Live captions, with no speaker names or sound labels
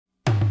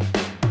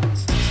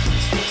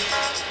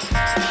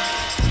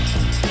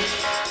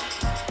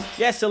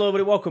Yes, hello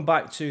everybody, welcome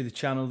back to the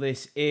channel.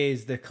 This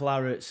is the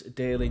Clarets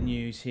Daily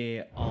News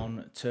here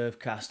on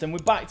Turfcast. And we're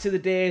back to the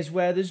days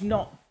where there's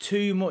not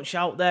too much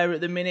out there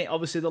at the minute.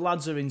 Obviously the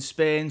lads are in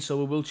Spain, so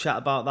we will chat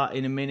about that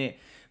in a minute.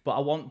 But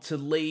I want to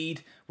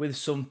lead with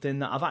something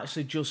that I've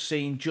actually just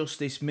seen just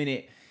this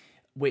minute,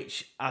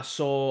 which I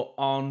saw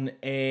on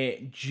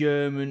a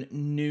German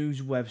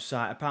news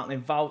website. Apparently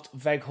Wout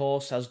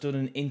Weghorst has done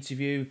an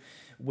interview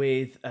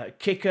with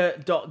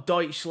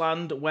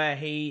Kicker.Deutschland, where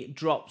he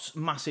drops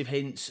massive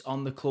hints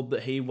on the club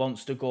that he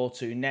wants to go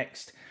to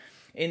next.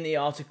 In the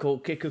article,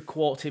 Kicker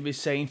quote him as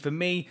saying, "For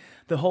me,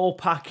 the whole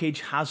package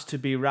has to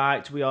be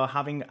right. We are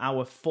having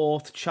our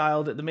fourth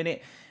child at the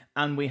minute,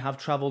 and we have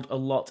travelled a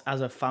lot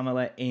as a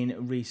family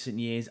in recent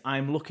years.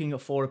 I'm looking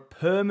for a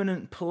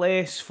permanent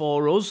place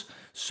for us,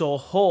 so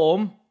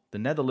home, the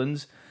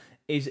Netherlands,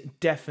 is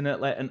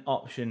definitely an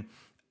option.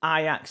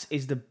 Ajax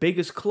is the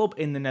biggest club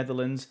in the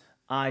Netherlands.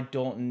 I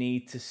don't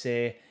need to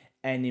say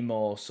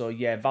anymore." So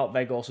yeah, Wout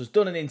Weghorst has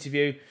done an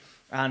interview,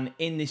 and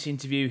in this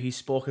interview he's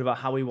spoken about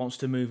how he wants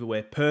to move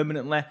away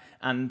permanently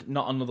and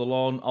not another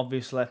loan,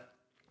 obviously,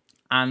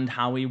 and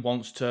how he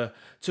wants to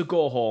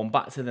go home,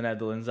 back to the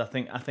Netherlands. I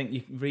think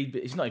you read,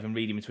 it's not even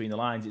reading between the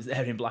lines, it's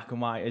there in black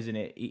and white, isn't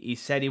it? He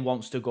said he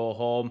wants to go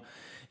home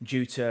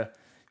due to,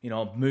 you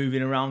know,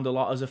 moving around a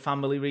lot as a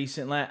family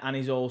recently, and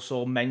he's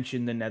also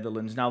mentioned the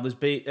Netherlands. Now, there's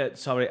been,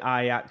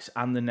 Ajax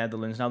and the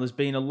Netherlands. Now, there's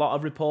been a lot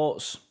of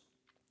reports.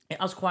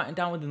 It has quieted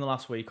down within the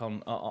last week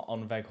on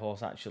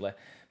Weghorst, actually,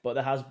 but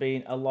there has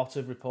been a lot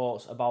of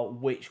reports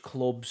about which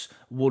clubs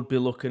would be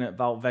looking at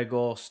Wout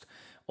Weghorst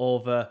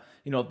over,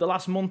 you know, the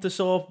last month or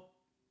so.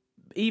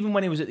 Even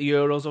when he was at the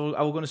Euros,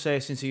 I was going to say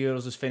since the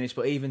Euros has finished,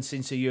 but even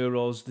since the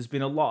Euros, there's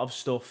been a lot of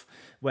stuff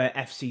where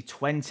FC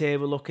Twente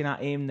were looking at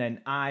him,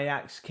 then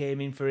Ajax came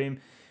in for him.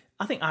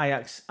 I think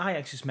Ajax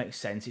just makes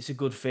sense. It's a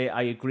good fit.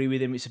 I agree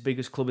with him. It's the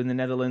biggest club in the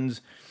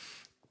Netherlands.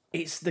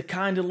 It's the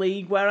kind of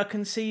league where I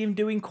can see him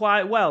doing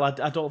quite well.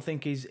 I don't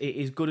think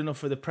he's good enough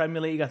for the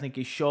Premier League. I think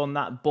he's shown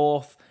that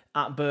both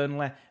at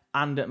Burnley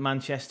and at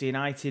Manchester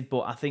United,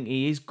 but I think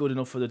he is good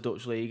enough for the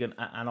Dutch league,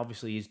 and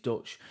obviously he's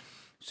Dutch.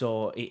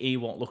 So he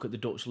won't look at the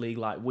Dutch league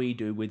like we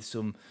do, with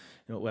some,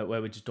 you know,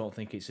 where we just don't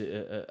think it's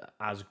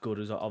as good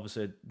as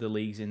obviously the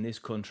leagues in this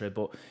country.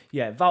 But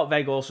yeah, Wout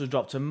Weghorst has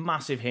dropped a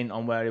massive hint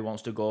on where he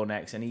wants to go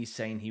next, and he's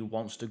saying he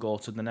wants to go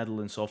to the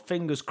Netherlands. So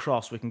fingers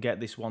crossed we can get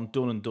this one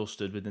done and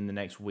dusted within the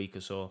next week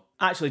or so.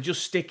 Actually,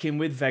 just sticking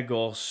with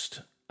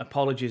Weghorst,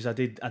 apologies, I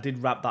did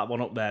wrap that one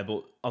up there,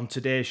 but on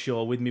today's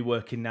show, with me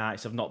working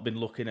nights, I've not been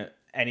looking at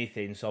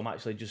anything, so I'm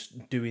actually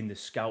just doing the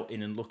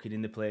scouting and looking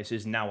in the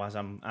places now as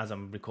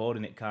I'm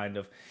recording it, kind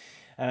of.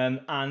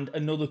 And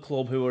another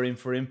club who are in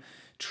for him,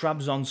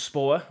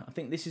 Trabzonspor. I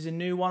think this is a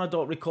new one. I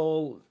don't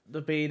recall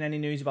there being any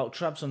news about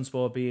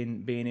Trabzonspor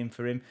being in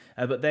for him,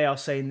 but they are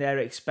saying they're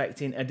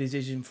expecting a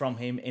decision from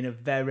him in a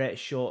very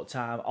short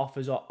time.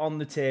 Offers are on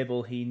the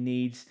table. He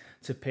needs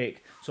to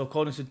pick. So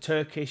according to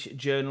Turkish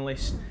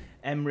journalist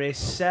Emre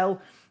Sel,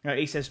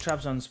 he says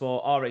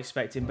Trabzonspor are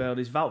expecting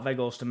Burnley's Wout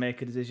Weghorst to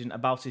make a decision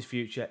about his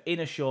future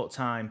in a short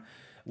time,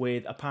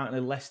 with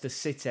apparently Leicester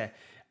City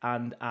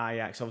and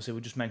Ajax. Obviously,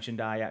 we just mentioned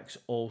Ajax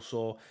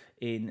also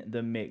in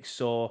the mix.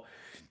 So,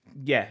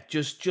 yeah,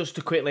 just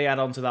to quickly add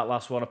on to that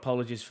last one,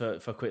 apologies for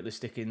quickly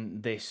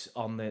sticking this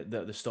on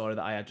the story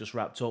that I had just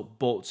wrapped up,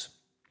 but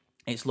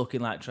it's looking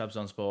like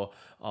Trabzonspor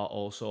are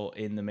also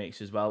in the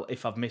mix as well.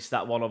 If I've missed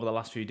that one over the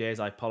last few days,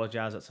 I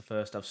apologise. That's the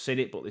first I've seen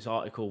it, but this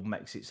article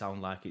makes it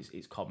sound like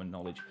it's common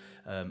knowledge.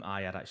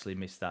 I had actually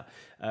missed that.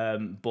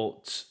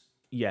 But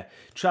yeah,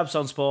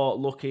 Trabzonspor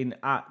looking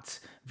at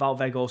Wout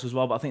Weghorst as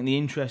well. But I think the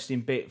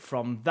interesting bit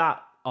from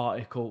that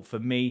article for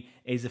me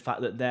is the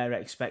fact that they're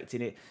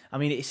expecting it. I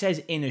mean, it says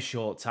in a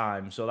short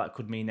time, so that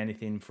could mean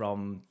anything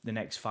from the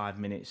next 5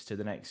 minutes to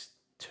the next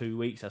 2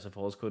 weeks, I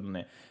suppose, couldn't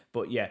it?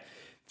 But yeah,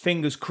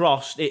 fingers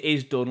crossed it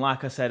is done.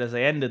 Like I said, as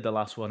I ended the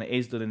last one, it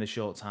is done in a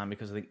short time,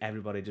 because I think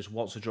everybody just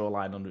wants to draw a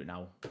line under it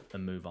now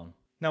and move on.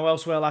 Now,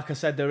 elsewhere, like I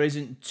said, there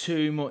isn't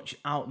too much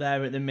out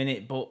there at the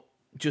minute, but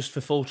just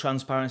for full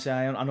transparency,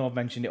 I know I've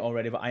mentioned it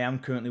already, but I am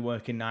currently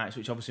working nights,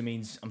 which obviously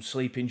means I'm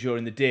sleeping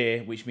during the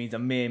day, which means I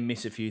may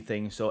miss a few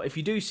things. So if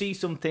you do see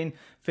something,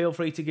 feel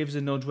free to give us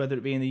a nudge, whether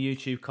it be in the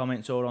YouTube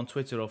comments or on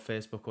Twitter or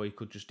Facebook, or you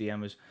could just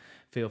DM us.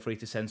 Feel free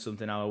to send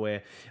something our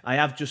way. I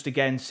have just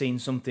again seen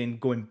something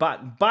going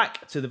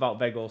back to the Wout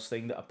Weghorst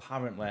thing, that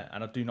apparently,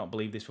 and I do not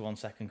believe this for 1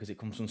 second because it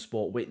comes from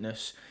Sport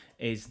Witness,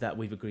 is that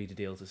we've agreed a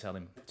deal to sell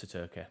him to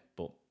Turkey.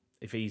 But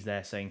if he's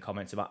there saying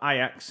comments about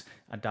Ajax,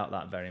 I doubt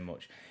that very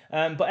much.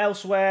 But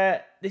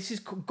elsewhere, this is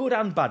good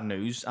and bad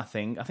news, I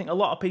think. I think a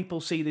lot of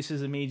people see this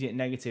as immediate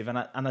negative, and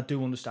I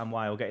do understand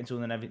why. I'll get into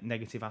the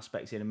negative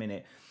aspects in a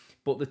minute.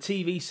 But the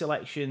TV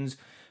selections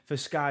for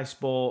Sky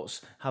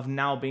Sports have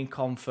now been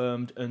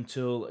confirmed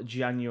until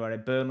January.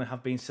 Burnley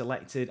have been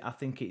selected, I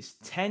think it's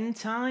 10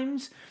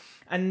 times.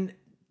 And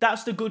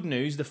that's the good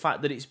news, the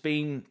fact that it's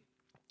been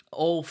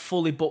all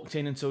fully booked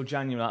in until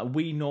January. Like,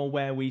 we know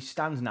where we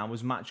stand now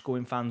as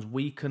match-going fans.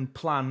 We can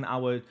plan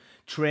our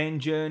train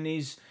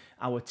journeys,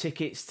 our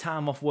tickets,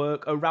 time off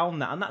work around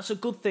that. And that's a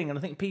good thing. And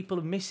I think people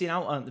are missing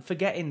out on,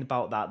 forgetting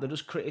about that. They're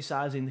just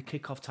criticising the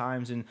kickoff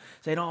times and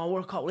saying, oh,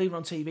 I can't believe we're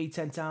on TV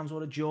 10 times,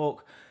 what a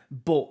joke.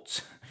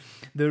 But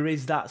there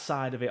is that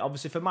side of it.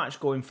 Obviously, for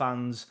match-going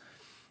fans,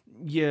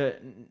 your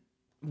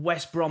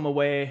West Brom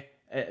away,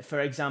 for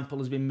example,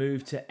 has been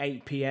moved to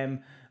 8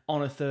 p.m.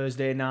 on a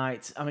Thursday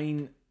night. I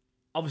mean,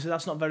 obviously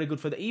that's not very good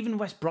for even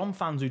West Brom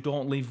fans who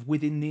don't live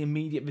within the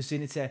immediate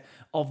vicinity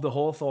of the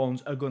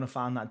Hawthorns are going to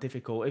find that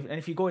difficult. And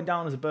if you're going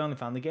down as a Burnley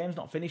fan, the game's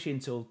not finishing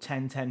until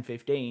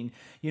 10:15.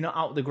 You're not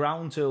out the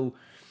ground till,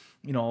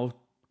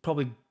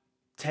 probably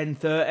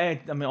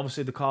 10:30. I mean,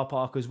 obviously the car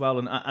park as well,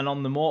 and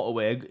on the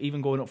motorway,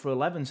 even going up for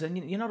 11. So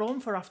you're not home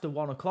for after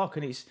 1 o'clock,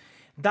 and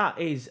that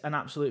is an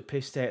absolute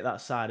piss take,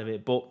 that side of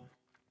it. But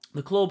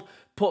the club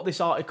put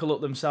this article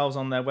up themselves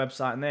on their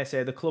website, and they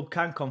say the club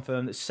can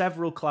confirm that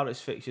several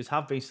Clarets fixtures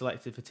have been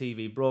selected for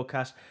TV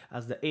broadcast,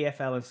 as the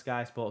EFL and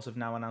Sky Sports have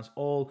now announced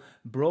all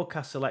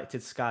broadcast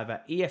selected Sky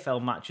Bet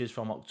EFL matches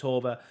from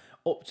October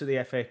up to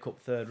the FA Cup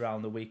third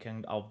round, the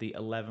weekend of the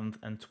 11th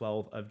and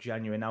 12th of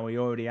January. Now, we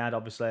already had,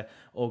 obviously,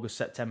 August,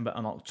 September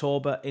and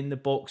October in the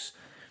books.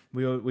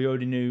 We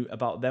already knew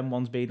about them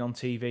ones being on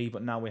TV,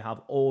 but now we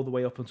have all the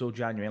way up until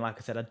January. And like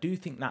I said, I do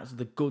think that's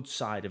the good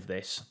side of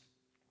this.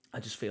 I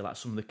just feel like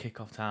some of the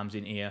kickoff times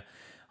in here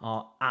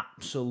are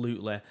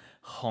absolutely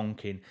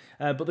honking.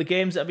 But the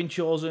games that have been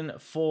chosen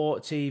for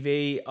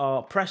TV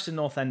are Preston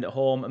North End at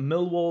home,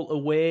 Millwall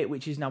away,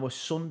 which is now a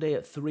Sunday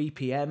at 3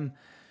 p.m.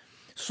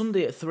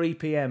 Sunday at 3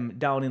 p.m.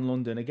 down in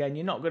London. Again,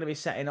 you're not going to be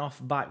setting off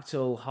back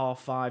till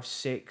 5:30,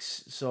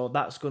 6, so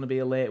that's going to be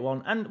a late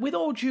one. And with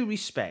all due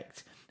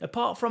respect,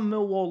 apart from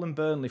Millwall and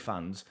Burnley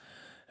fans,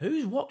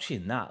 who's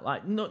watching that?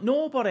 Like,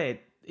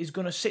 nobody is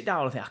going to sit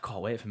down and think, I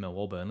can't wait for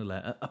Millwall Burnley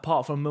later,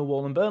 apart from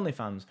Millwall and Burnley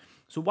fans.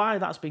 So why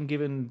that's been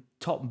given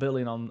top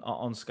billing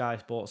on Sky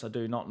Sports, I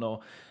do not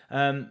know.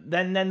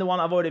 Then the one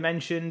I've already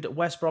mentioned,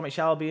 West Bromwich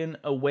Albion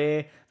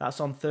away. That's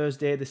on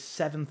Thursday, the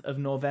 7th of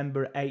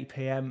November at 8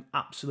 p.m.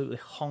 Absolutely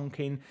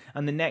honking.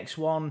 And the next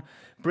one,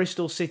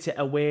 Bristol City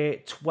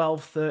away,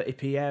 12:30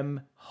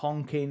 p.m.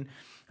 honking.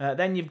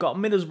 Then you've got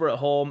Middlesbrough at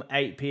home,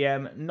 8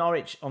 p.m.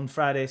 Norwich on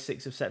Friday,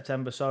 6th of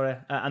September,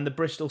 and the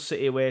Bristol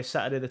City away,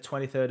 Saturday, the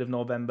 23rd of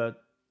November,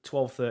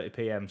 12:30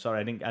 p.m. Sorry,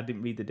 I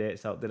didn't read the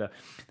dates out, did I?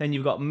 Then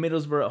you've got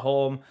Middlesbrough at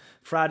home,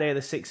 Friday, the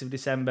 6th of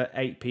December,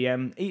 8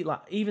 p.m.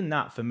 Even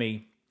that for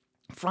me,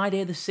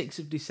 Friday, the 6th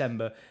of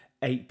December,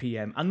 8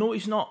 p.m. I know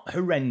it's not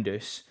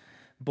horrendous,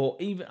 but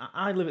even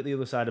I live at the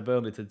other side of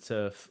Burnley to the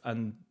turf,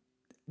 and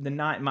the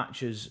night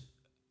matches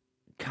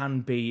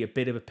can be a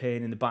bit of a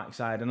pain in the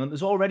backside, and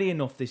there's already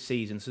enough this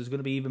season, so there's going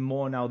to be even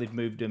more now they've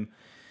moved them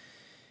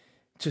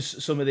to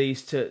some of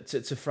these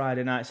to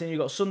Friday nights. Then you've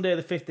got Sunday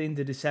the 15th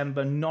of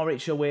December,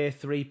 Norwich away,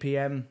 3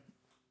 p.m.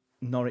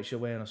 Norwich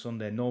away on a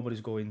Sunday.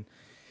 Nobody's watching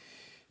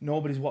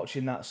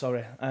that,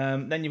 sorry.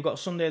 Then you've got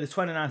Sunday the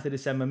 29th of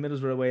December,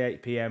 Middlesbrough away,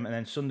 8 p.m. And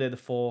then Sunday the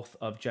 4th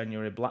of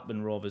January,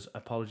 Blackburn Rovers.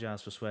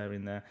 Apologise for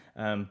swearing there.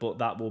 But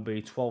that will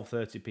be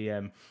 12:30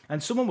 p.m.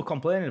 And someone were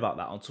complaining about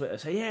that on Twitter.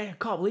 Say, yeah, I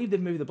can't believe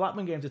they've moved the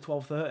Blackburn game to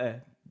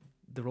 12:30.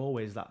 They're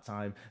always that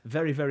time.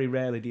 Very, very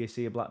rarely do you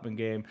see a Blackburn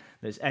game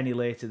that's any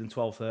later than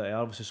 12:30.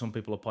 Obviously, some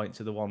people will point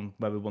to the one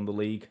where we won the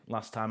league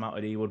last time out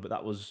at Ewood, but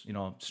that was,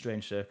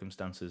 strange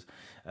circumstances.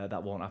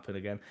 That won't happen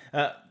again.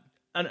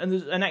 And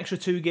there's an extra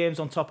 2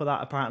 games on top of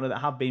that, apparently, that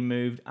have been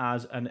moved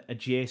as an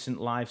adjacent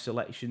live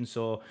selection.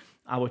 So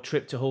our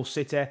trip to Hull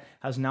City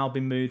has now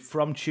been moved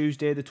from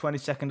Tuesday, the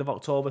 22nd of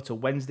October, to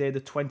Wednesday, the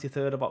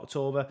 23rd of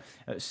October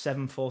at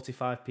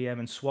 7:45 p.m.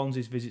 And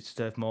Swansea's visit to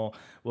Turf Moor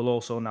will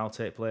also now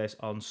take place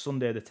on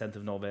Sunday, the 10th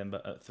of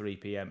November at 3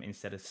 p.m.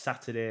 instead of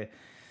Saturday,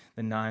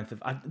 the 9th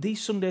of...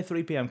 These Sunday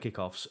 3 p.m.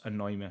 kickoffs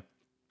annoy me.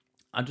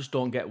 I just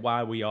don't get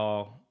why we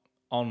are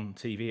on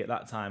TV at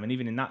that time, and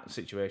even in that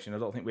situation I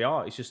don't think we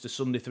are. It's just a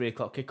Sunday 3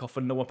 o'clock kickoff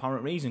for no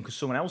apparent reason because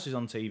someone else is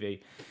on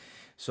TV.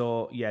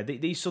 So yeah,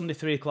 these Sunday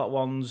 3 o'clock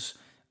ones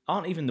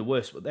aren't even the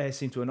worst, but they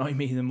seem to annoy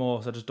me the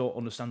most. I just don't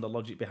understand the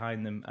logic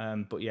behind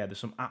them. But yeah, there's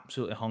some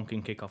absolutely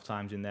honking kickoff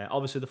times in there.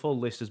 Obviously the full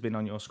list has been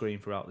on your screen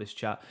throughout this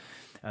chat,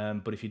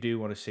 but if you do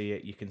want to see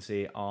it, you can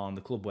see it on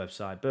the club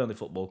website,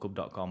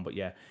 burnleyfootballclub.com. But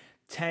yeah,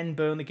 10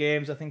 Burnley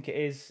games, I think it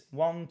is.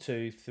 1,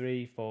 2,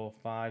 3, 4,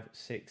 5,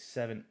 6,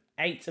 7,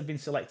 8 have been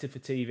selected for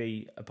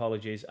TV,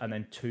 apologies, and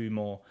then 2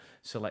 more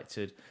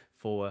selected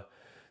for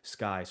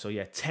Sky. So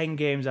yeah, 10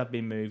 games have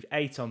been moved,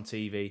 8 on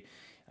TV,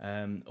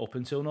 up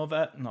until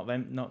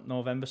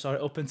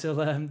up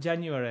until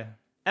January.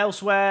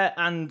 Elsewhere,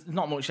 and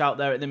not much out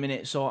there at the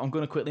minute, so I'm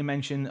going to quickly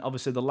mention,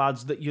 obviously, the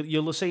lads, that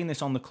you'll have seen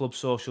this on the club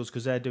socials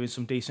because they're doing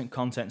some decent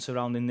content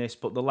surrounding this,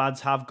 but the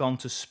lads have gone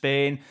to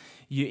Spain.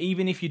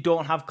 Even if you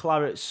don't have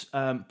Clarets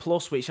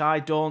Plus, which I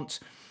don't,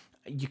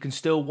 you can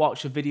still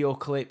watch a video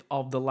clip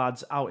of the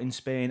lads out in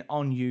Spain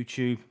on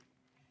YouTube.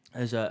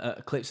 There's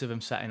clips of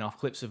them setting off,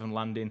 clips of them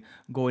landing,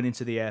 going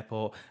into the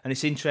airport. And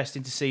it's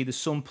interesting to see there's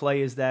some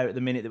players there at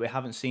the minute that we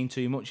haven't seen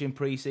too much in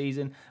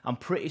pre-season. I'm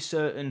pretty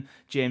certain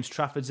James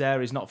Trafford's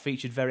there is not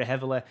featured very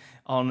heavily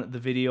on the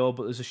video,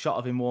 but there's a shot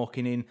of him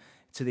walking in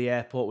to the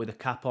airport with a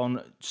cap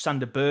on.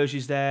 Sander Berge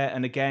is there,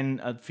 and again,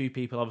 a few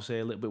people obviously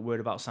a little bit worried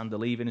about Sander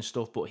leaving and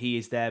stuff, but he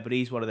is there. But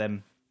he's one of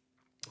them,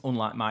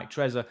 unlike Mike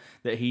Trezor,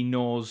 that he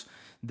knows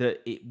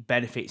that it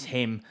benefits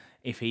him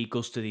if he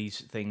goes to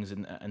these things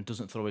and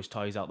doesn't throw his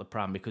toys out the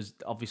pram, because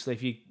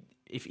obviously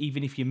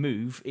even if you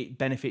move, it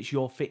benefits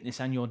your fitness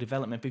and your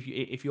development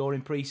if you're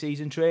in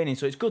pre-season training.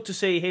 So it's good to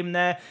see him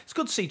there. It's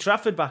good to see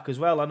Trafford back as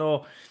well. I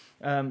know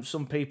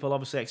some people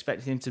obviously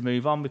expected him to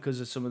move on because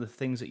of some of the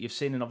things that you've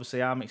seen, and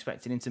obviously I'm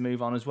expecting him to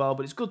move on as well.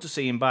 But it's good to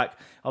see him back,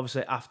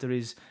 obviously after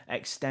his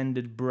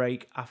extended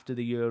break after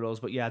the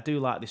Euros. But yeah, I do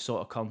like this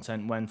sort of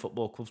content when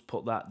football clubs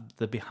put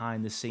the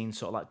behind the scenes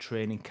sort of like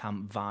training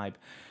camp vibe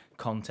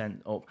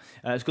content up.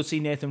 It's good to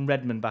see Nathan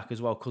Redmond back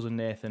as well, cousin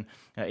Nathan.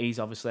 He's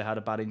obviously had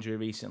a bad injury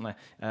recently.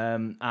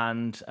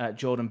 And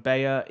Jordan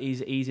Bayer,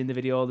 he's in the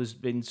video. There's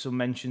been some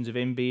mentions of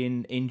him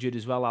being injured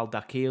as well. Al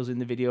Dakil's in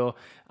the video,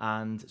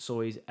 and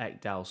so is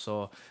Ekdal.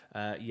 So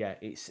yeah,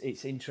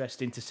 it's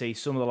interesting to see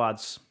some of the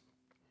lads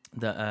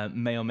that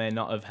may or may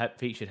not have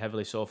featured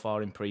heavily so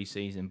far in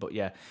pre-season. But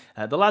yeah,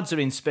 the lads are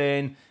in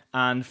Spain,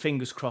 and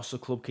fingers crossed the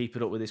club keep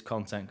it up with this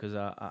content, because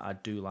I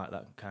do like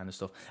that kind of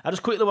stuff. I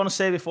just quickly want to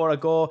say before I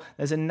go,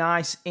 there's a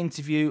nice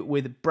interview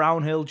with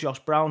Brownhill, Josh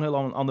Brownhill,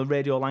 on the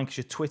Radio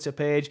Lancashire Twitter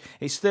page.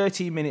 It's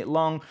 13-minute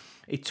long.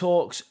 It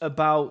talks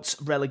about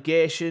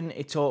relegation.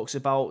 It talks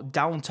about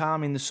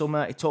downtime in the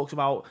summer. It talks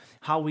about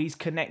how he's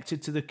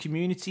connected to the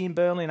community in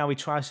Burnley and how he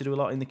tries to do a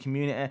lot in the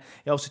community.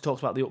 He also talks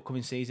about the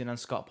upcoming season and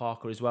Scott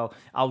Parker as well.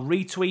 I'll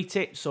retweet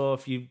it, so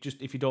if you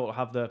don't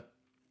have the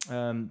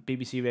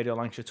BBC Radio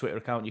Lancashire Twitter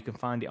account, you can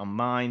find it on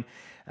mine.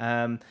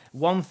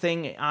 One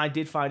thing I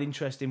did find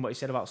interesting, what he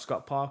said about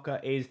Scott Parker,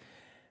 is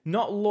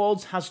not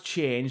loads has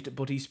changed,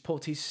 but he's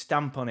put his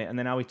stamp on it, and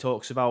then how he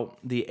talks about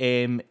the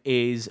aim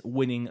is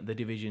winning the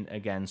division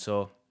again.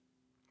 So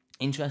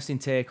interesting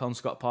take on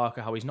Scott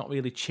Parker, how he's not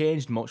really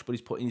changed much, but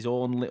he's putting his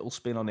own little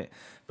spin on it.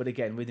 But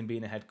again, with him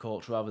being a head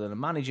coach rather than a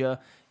manager,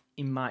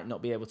 he might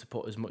not be able to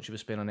put as much of a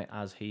spin on it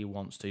as he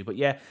wants to. But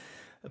yeah,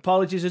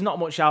 apologies, there's not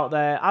much out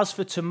there. As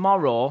for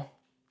tomorrow,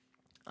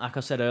 like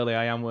I said earlier,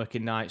 I am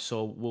working nights,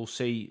 so we'll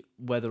see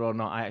whether or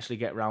not I actually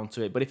get round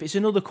to it. But if it's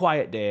another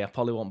quiet day, I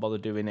probably won't bother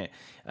doing it.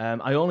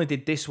 I only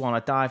did this one.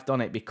 I dived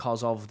on it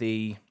because of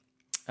the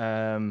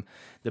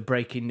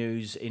breaking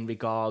news in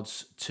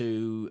regards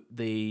to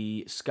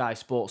the Sky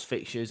Sports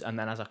fixtures, and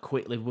then as I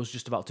quickly was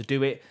just about to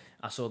do it,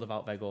 I saw the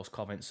Wout Weghorst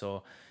comment.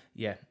 So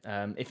yeah,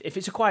 if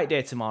it's a quiet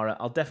day tomorrow,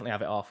 I'll definitely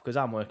have it off because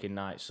I'm working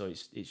nights, so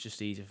it's just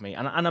easy for me.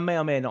 And I may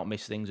or may not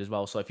miss things as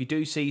well. So if you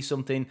do see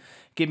something,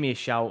 give me a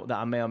shout that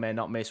I may or may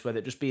not miss, whether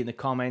it just be in the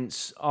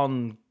comments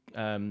on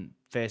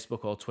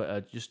Facebook or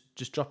Twitter.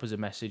 Just drop us a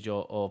message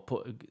or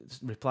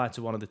reply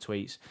to one of the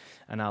tweets,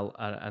 and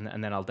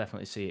and then I'll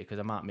definitely see it, because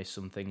I might miss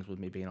some things with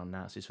me being on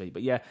nights this week.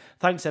 But yeah,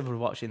 thanks everyone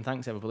for watching.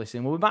 Thanks everyone for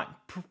listening. We'll be back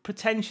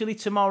potentially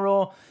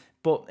tomorrow,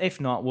 but if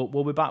not,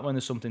 we'll be back when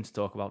there's something to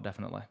talk about,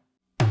 definitely.